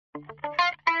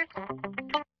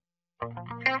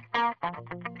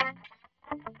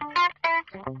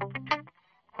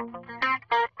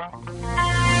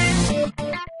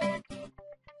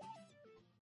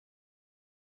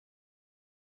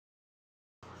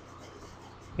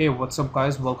Hey, what's up,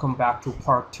 guys? Welcome back to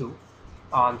part 2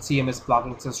 on CMS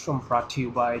blogging system brought to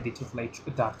you by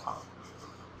thetutelage.com.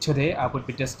 Today, I would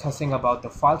be discussing about the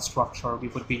file structure we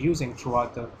would be using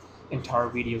throughout the entire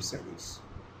video series.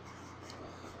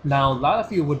 Now, a lot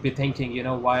of you would be thinking,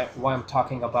 why I'm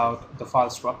talking about the file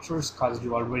structures, because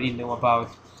you already know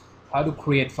about how to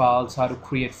create files, how to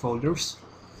create folders.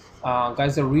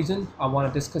 Guys, the reason I want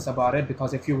to discuss about it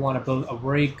because if you want to build a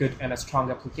very good and a strong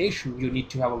application, you need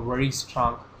to have a very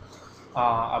strong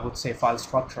I would say file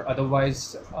structure.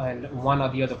 Otherwise, in one or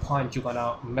the other point, you're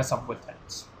gonna mess up with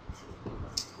things.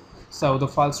 So the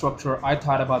file structure I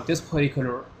thought about this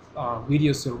particular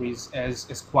video series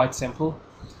is quite simple.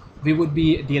 We would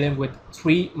be dealing with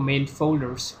three main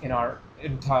folders in our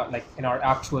in our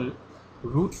actual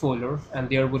root folder, and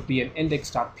there would be an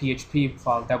index.php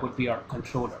file that would be our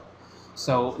controller.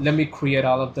 So let me create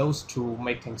all of those to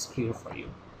make things clear for you.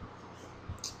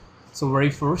 So very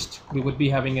first, we would be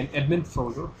having an admin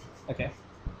folder. Okay,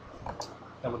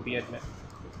 that would be admin,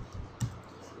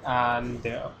 and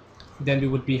then we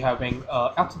would be having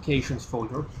applications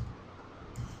folder,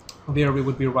 where we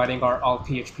would be writing our all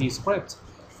PHP script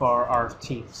for our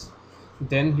themes.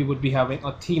 Then we would be having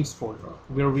a themes folder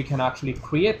where we can actually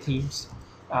create themes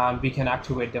and we can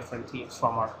activate different themes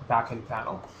from our backend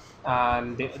panel.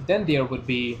 And then there would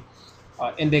be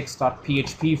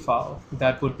index.php file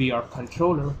that would be our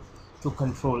controller to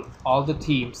control all the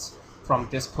themes from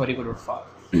this particular file.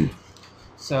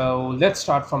 So let's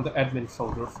start from the admin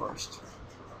folder first.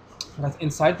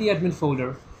 Inside the admin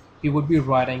folder, we would be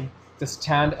writing the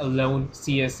standalone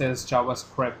CSS,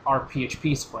 JavaScript, or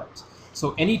PHP script.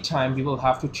 So anytime we will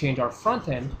have to change our front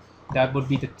end, that would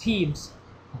be the themes,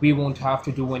 we won't have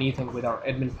to do anything with our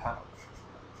admin panel.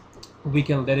 We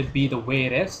can let it be the way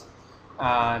it is,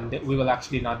 and we will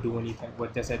actually not do anything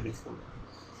with this admin folder.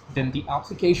 Then the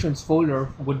applications folder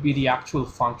would be the actual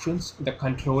functions, the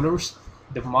controllers,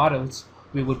 the models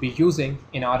we would be using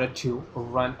in order to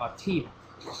run a theme.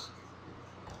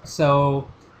 So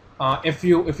if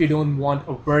you don't want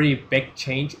a very big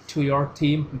change to your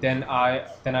theme, then I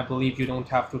believe you don't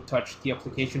have to touch the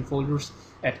application folders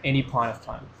at any point of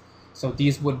time. So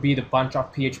these would be the bunch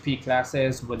of PHP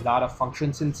classes with a lot of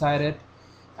functions inside it,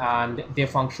 and their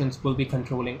functions will be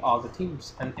controlling all the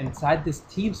themes. And inside this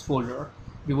themes folder,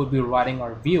 we would be writing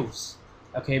our views.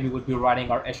 Okay, we would be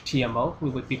writing our HTML. We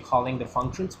would be calling the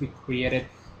functions we created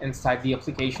inside the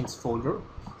applications folder,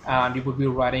 and we would be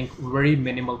writing very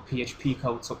minimal PHP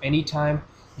code. So anytime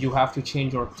you have to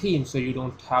change your theme, so you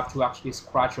don't have to actually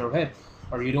scratch your head,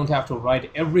 or you don't have to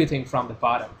write everything from the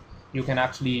bottom. You can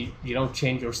actually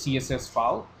change your CSS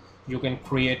file. You can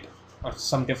create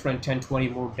some different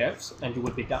 10-20 more devs, and you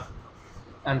would be done.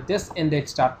 And this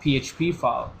index.php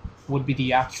file would be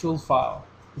the actual file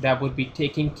that would be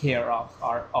taking care of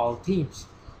our all themes.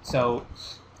 So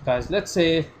guys, let's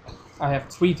say I have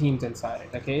three themes inside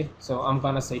it. Okay, so I'm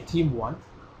gonna say theme 1,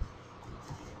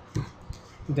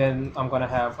 then I'm gonna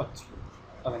have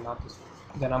not this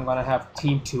one. Then I'm gonna have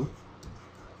theme 2,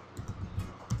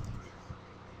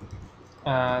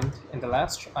 and in the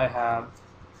last I have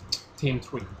theme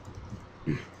 3.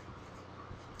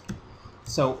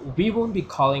 So we won't be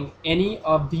calling any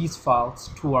of these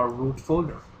files to our root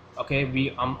folder.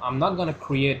 Okay, I'm not gonna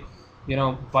create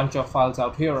bunch of files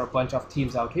out here or a bunch of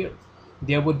themes out here.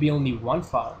 There would be only one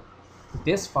file.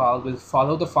 This file will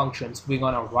follow the functions we're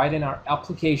gonna write in our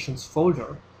applications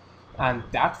folder, and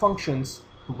that functions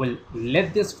will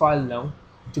let this file know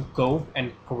to go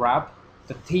and grab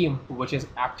the theme which is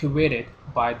activated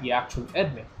by the actual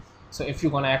admin. So if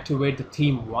you're gonna activate the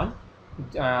theme 1,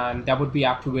 and that would be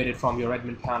activated from your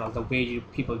admin panel the way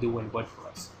people do in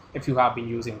WordPress if you have been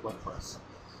using WordPress.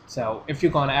 So if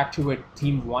you're gonna activate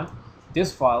theme 1,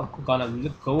 this file gonna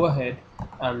go ahead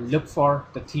and look for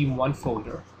the theme 1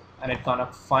 folder, and it's gonna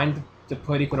find the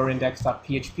particular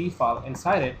index.php file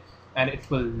inside it, and it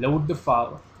will load the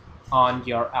file on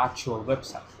your actual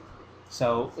website.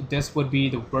 So this would be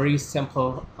the very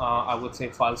simple I would say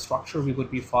file structure we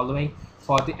would be following.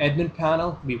 For the admin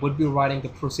panel, we would be writing the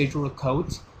procedural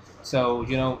codes. So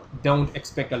don't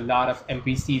expect a lot of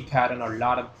MVC pattern or a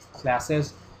lot of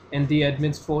classes in the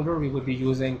admins folder. We would be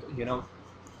using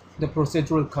the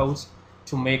procedural codes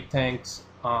to make things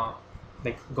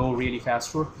like go really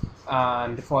faster.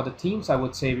 And for the themes, I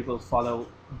would say we will follow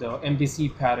the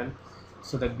MVC pattern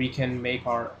so that we can make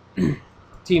our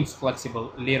themes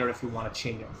flexible later if you want to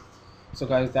change them. So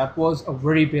guys, that was a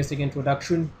very basic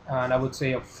introduction, and I would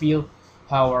say a feel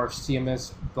how our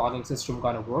CMS blogging system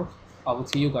gonna work. I will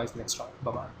see you guys next time.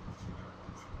 Bye bye.